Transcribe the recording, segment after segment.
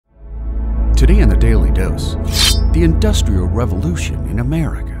Today on the Daily Dose, the Industrial Revolution in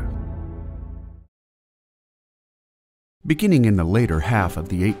America. Beginning in the later half of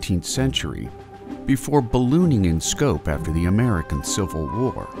the 18th century, before ballooning in scope after the American Civil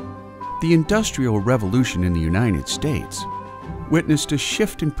War, the Industrial Revolution in the United States witnessed a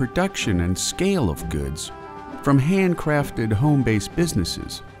shift in production and scale of goods from handcrafted home-based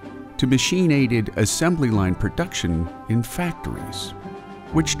businesses to machine-aided assembly line production in factories,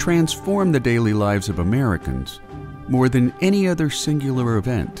 which transformed the daily lives of Americans more than any other singular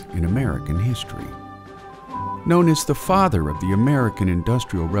event in American history. Known as the father of the American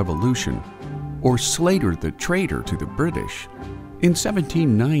Industrial Revolution, or Slater the traitor to the British, in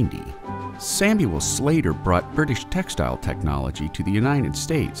 1790, Samuel Slater brought British textile technology to the United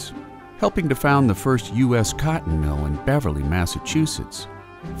States, helping to found the first U.S. cotton mill in Beverly, Massachusetts,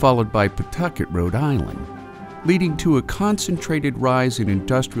 followed by Pawtucket, Rhode Island, leading to a concentrated rise in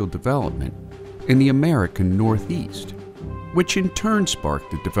industrial development in the American Northeast, which in turn sparked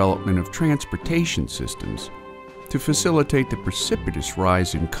the development of transportation systems to facilitate the precipitous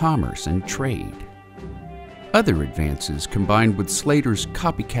rise in commerce and trade. Other advances combined with Slater's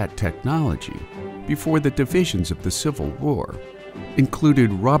copycat technology before the divisions of the Civil War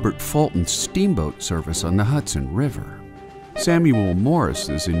included Robert Fulton's steamboat service on the Hudson River, Samuel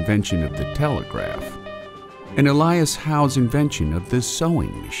Morse's invention of the telegraph, and Elias Howe's invention of the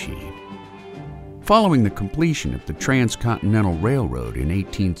sewing machine. Following the completion of the Transcontinental Railroad in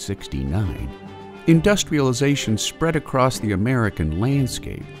 1869, industrialization spread across the American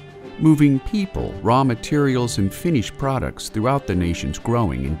landscape, moving people, raw materials, and finished products throughout the nation's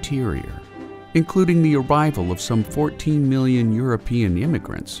growing interior, including the arrival of some 14 million European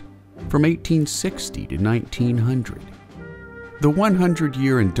immigrants from 1860 to 1900. The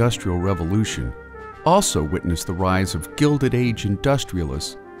 100-year Industrial Revolution also witnessed the rise of Gilded Age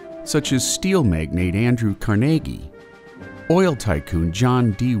industrialists such as steel magnate Andrew Carnegie, oil tycoon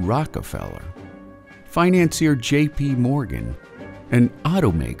John D. Rockefeller, financier J.P. Morgan, and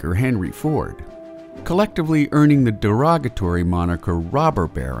automaker Henry Ford, collectively earning the derogatory moniker robber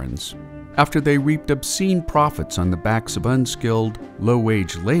barons after they reaped obscene profits on the backs of unskilled,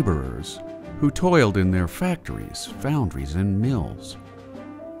 low-wage laborers who toiled in their factories, foundries, and mills.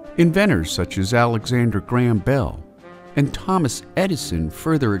 Inventors such as Alexander Graham Bell and Thomas Edison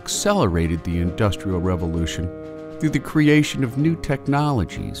further accelerated the Industrial Revolution through the creation of new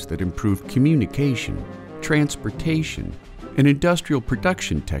technologies that improved communication, transportation, and industrial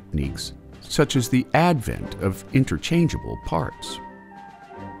production techniques such as the advent of interchangeable parts.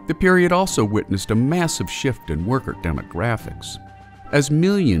 The period also witnessed a massive shift in worker demographics, as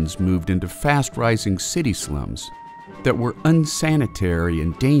millions moved into fast-rising city slums that were unsanitary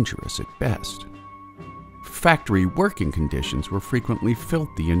and dangerous at best. Factory working conditions were frequently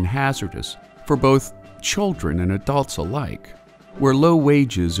filthy and hazardous for both children and adults alike, where low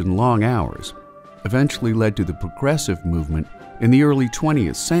wages and long hours eventually led to the progressive movement in the early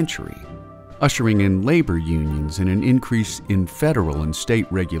 20th century, ushering in labor unions and an increase in federal and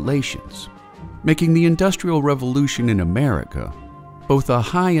state regulations, making the Industrial Revolution in America both a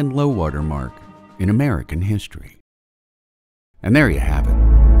high and low water mark in American history. And there you have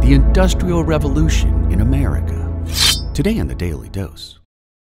it, the Industrial Revolution in America. Today on the Daily Dose.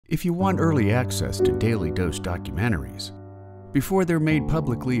 If you want early access to Daily Dose documentaries before they're made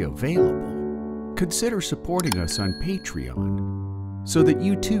publicly available, consider supporting us on Patreon so that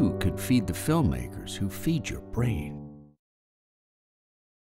you too could feed the filmmakers who feed your brain.